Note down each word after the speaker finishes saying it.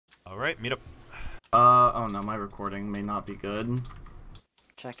Alright, meet up. Oh no, my recording may not be good.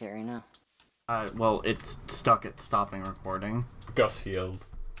 Check it right now. Well, it's stuck at stopping recording. Gus healed.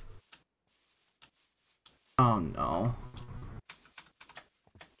 Oh no.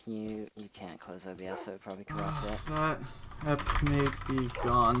 You can't close OBS, so it probably corrupt it. That app may be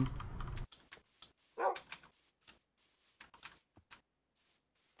gone.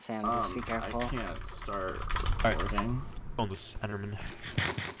 Sam, just be careful. I can't start recording. On this Enderman.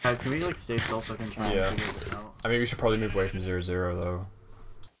 Guys, can we like stay still so I can try and figure this out? I mean, we should probably move away from 0-0 though.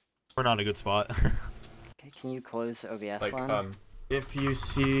 We're not in a good spot. Okay, can you close OBS Like, line? If you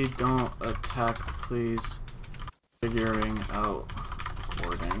see don't attack, please. Figuring out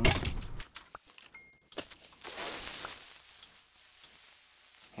recording.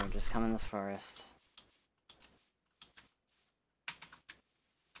 Here, just come in this forest.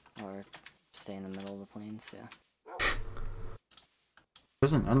 Or stay in the middle of the plains, yeah.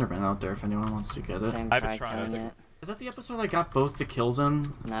 There's an Enderman out there if anyone wants to get it. Sam I've tried been trying, killing it. Is that the episode I got both the kills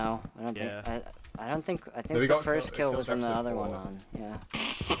in? No, I don't Yeah. think. I don't think. I No, think we the got first kill was in the episode other 4. one on. Yeah.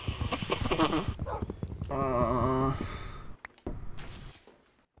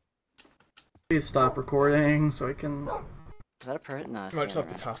 Please stop recording so I can... Is that a perk? No, it's You might just the have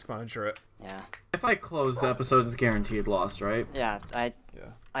to other task manager it. one. Yeah. If I close the episode, it's guaranteed lost, right? Yeah. Yeah.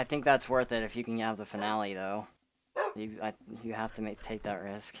 I think that's worth it if you can have the finale though. You have to take that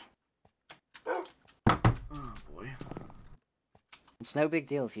risk. Oh boy. It's no big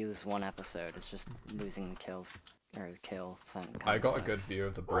deal if you lose one episode. It's just losing the kills or kill. I got a good view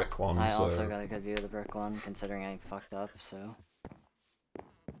of the brick one, I so... also got a good view of the brick one, considering I fucked up. So.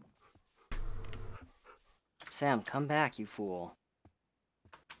 Sam, come back, you fool.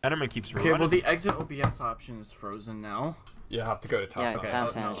 Enderman keeps Okay, running. well the exit OBS option is frozen now. You have to go to task Yeah, manager.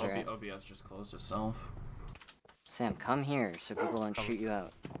 task No, manager, right? OBS just closed itself. Sam, come here so people don't shoot you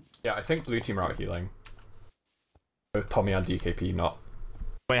out. Yeah, I think blue team are out healing. Both Tommy and DKP not.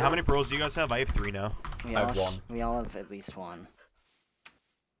 Wait, how many pearls do you guys have? I have 3 now. We I all have one. We all have at least one.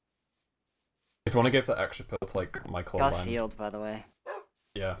 If you want to give that extra pill to like Micale Gus line. healed, by the way.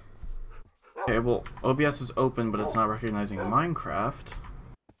 Yeah. Okay, well, OBS is open, but it's not recognizing Minecraft.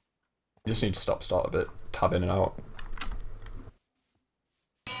 You just need to start a bit, tab in and out.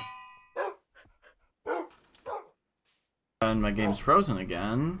 And my game's frozen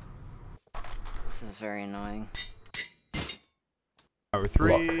again. This is very annoying. Power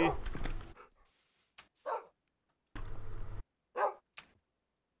 3. Lock.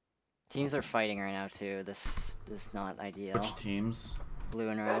 Teams are fighting right now too. This is not ideal. Which teams? Blue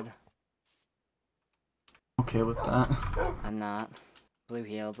and red. Okay with that. I'm not. Blue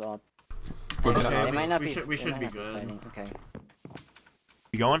healed. Okay, They might not we be. should they be might not good. fighting. Okay.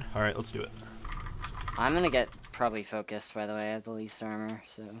 You going? Alright, let's do it. I'm gonna get probably focused. By the way, I have the least armor,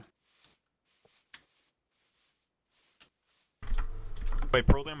 so. Wait,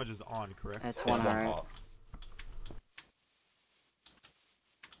 pearl damage is on, correct? It's It's one not heart. hot.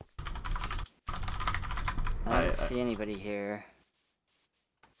 I don't see anybody here.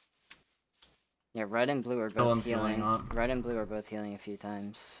 Yeah, red and blue are Still both I'm sealing healing. up. Red and blue are both healing a few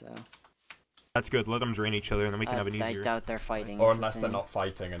times, so. That's good. Let them drain each other and then we can have an I easier. doubt they're fighting. Or is the unless they're thing. not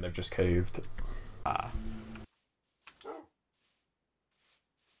fighting and they've just caved. Ah.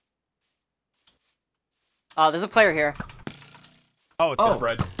 Oh, there's a player here. Oh, it's Oh. good.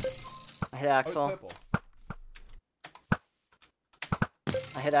 Red. I hit Oh, Axel. it's purple.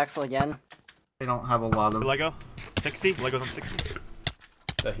 I hit Axel again. They don't have a lot of... Lego? 60? Lego's on 60.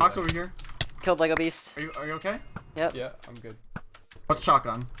 They're Fox healing. over here. Killed Lego Beast. Are you okay? Yep. Yeah, I'm good. What's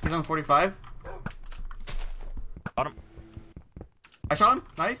shotgun? He's on 45. Got him. I shot him.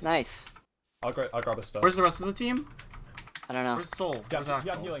 Nice. Nice. I'll grab a stuff. Where's the rest of the team? I don't know. Where's Soul? Yeah, Where's you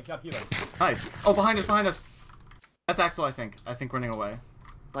Axel? have healing, you have healing. Nice. Oh, behind us, behind us. That's Axel, I think. I think running away.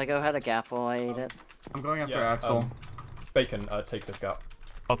 Lego had a gap while I ate it. I'm going after Yeah, Axel. Bacon, take this gap.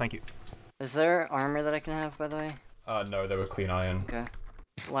 Oh, thank you. Is there armor that I can have, by the way? No, they were clean iron. Okay.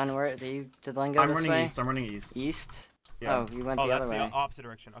 Len, where did Len go I'm this running way? east. I'm running east. East? Yeah. Oh, you went Oh, the that's other the way. opposite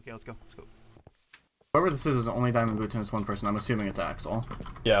direction. Okay, let's go. Let's go. Whoever this is only diamond boots and it's one person. I'm assuming it's Axel.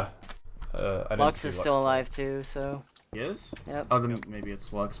 Yeah. I didn't Lux see is Lux. still alive too, so. He is? Yep. Oh, then maybe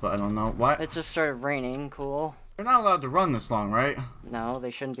it's Lux, but I don't know. Why? It just started raining, cool. They're not allowed to run this long, right? No,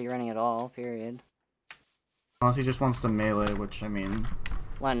 they shouldn't be running at all, period. Unless he just wants to melee, which I mean...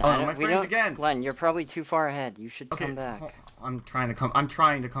 Len, Oh, I no, don't, my we frames don't, again! Len, you're probably too far ahead. You should Okay, come back. I'm trying to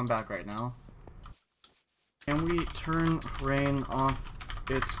come back right now. Can we turn rain off?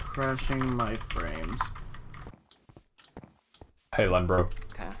 It's crashing my frames. Hey, Len, bro.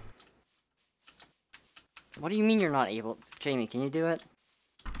 Okay. What do you mean you're not able? Jamie, can you do it?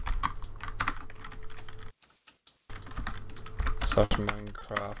 Slash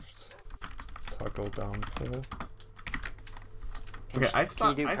Minecraft. Toggle down for. Okay, I can you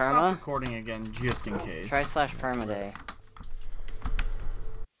stopped do perma? recording again just in case. Try slash permaday.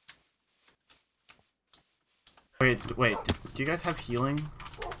 Wait, do you guys have healing?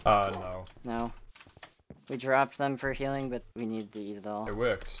 No. No. We dropped them for healing, but we needed to eat it all. It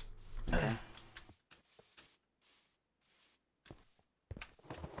worked. Okay.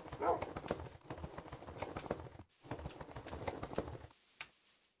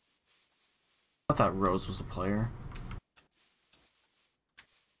 I thought Rose was a player.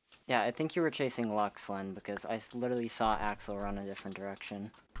 Yeah, I think you were chasing Lux, Len, because I literally saw Axel run a different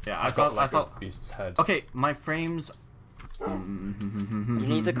direction. Yeah, I thought Beast's head. Okay, my frames. You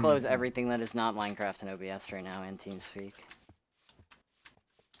need to close everything that is not Minecraft and OBS right now, and TeamSpeak.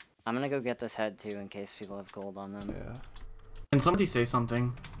 I'm gonna go get this head too, in case people have gold on them. Yeah. Can somebody say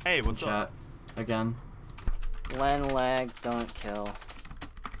something? Hey, in what's chat up? again? Len lag, don't kill.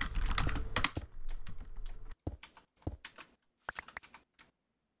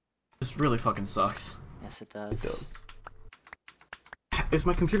 This really fucking sucks. Yes, it does. It does. Is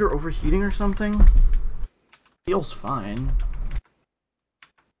my computer overheating or something? Feels fine.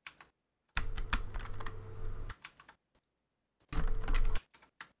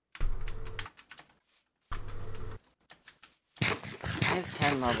 I have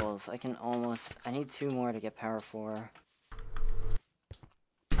 10 levels. I need 2 more to get power 4.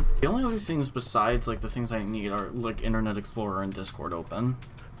 The only other things besides like the things I need are like Internet Explorer and Discord open.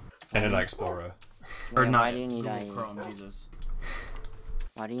 Internet Explorer. Or Yeah, not. why do you need Google IE? Chrome, Jesus.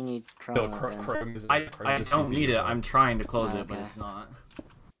 Why do you need Chrome Bill, open? Chrome is. I Chrome's a don't CPU need it. file. I'm trying to close Oh, it, but okay. it's not.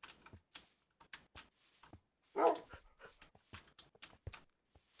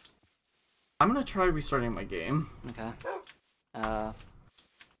 I'm gonna try restarting my game. Okay.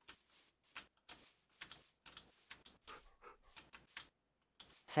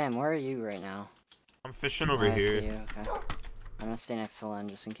 Sam, where are you right now? I'm fishing over I see here. you, okay. I'm gonna stay next to Len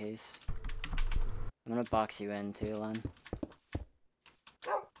just in case. I'm gonna box you in too, Len.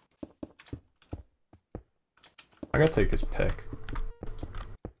 I'm gonna take his pick.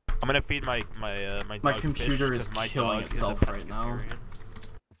 I'm gonna feed my My dog computer fish, is 'cause my killing dog is a itself right now. pescatarian.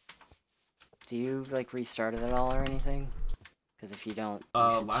 Do you like restart it at all or anything? Because if you don't,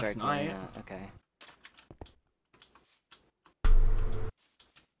 you should last start night. doing that. Okay.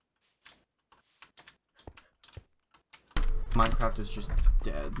 Minecraft is just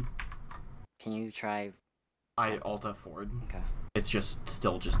dead. Can you try? I Alt F4'd. Okay. It's just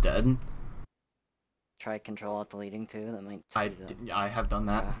still just dead. Try Control Alt Deleting too. That might. speed it up. I have done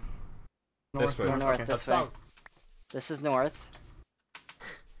that. Okay. This way. Go north. Okay. This That's way. south. This is north.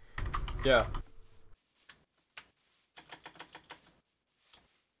 Yeah.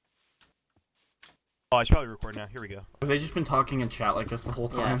 Oh, I should probably record now. Here we go. Have they just been talking in chat like this the whole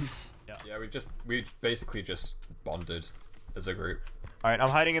time? Yes. Yeah, we basically just bonded as a group. All right, I'm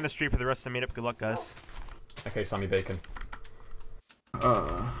hiding in the street for the rest of the meetup. Good luck, guys. Okay, Sammy Bacon.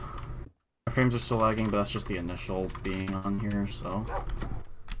 My frames are still lagging, but that's just the initial being on here, so.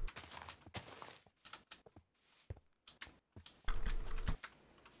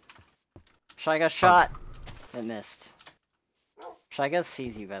 Shy got shot. It missed. Shy Guy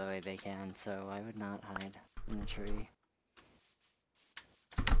sees you, by the way, Bacon, so I would not hide in the tree.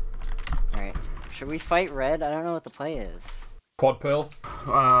 Alright. Should we fight red? I don't know what the play is. Quad Pearl.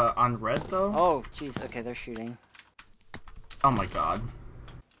 On red though? Oh, jeez. Okay, they're shooting. Oh my god.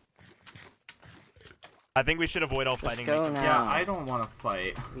 I think we should avoid all Let's fighting. go Make- now. Yeah, I don't want to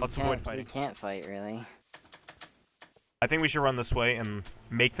fight. Let's avoid fighting. We can't fight, really. I think we should run this way and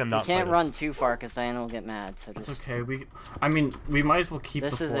make them We not. can't fight us. run too far, because Diana will get mad, so It's just... okay, I mean, we might as well keep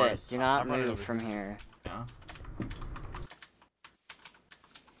This the is forest. it. Do not I'm running move over from here. Yeah. You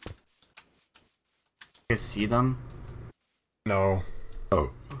guys see them? No,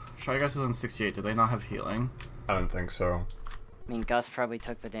 Shy Guys is on 68. Do they not have healing? I don't think so. I mean, Gus probably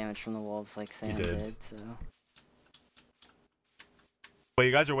took the damage from the wolves like Sam did. did, so... Well,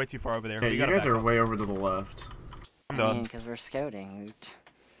 you guys are way too far over there. Yeah, We you gotta guys back are up. way over to the left. I'm I mean, done. because we're scouting.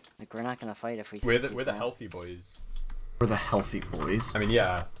 Like, we're not gonna fight if we see We're the people. healthy boys. We're the healthy boys. I mean,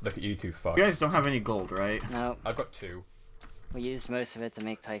 yeah. Look at you two fucks. You guys don't have any gold, right? No, I've got 2. we used most of it to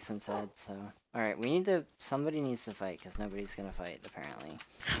make Tyson's head, so... Alright, we need to... Somebody needs to fight, because nobody's gonna fight, apparently.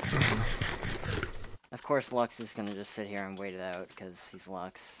 Of course, Lux is gonna just sit here and wait it out, because he's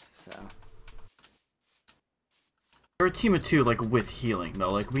Lux, so... They're a team of 2, like, with healing,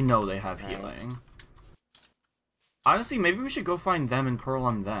 though. Like, we know they have Right. healing. Honestly, maybe we should go find them and Pearl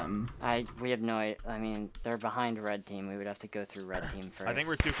on them. We have no idea. I mean, they're behind red team. We would have to go through red team first. I think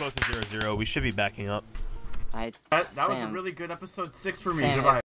we're too close to 0-0. We should be backing up. That was a Sam. really good episode 6 for me. Sam, Goodbye.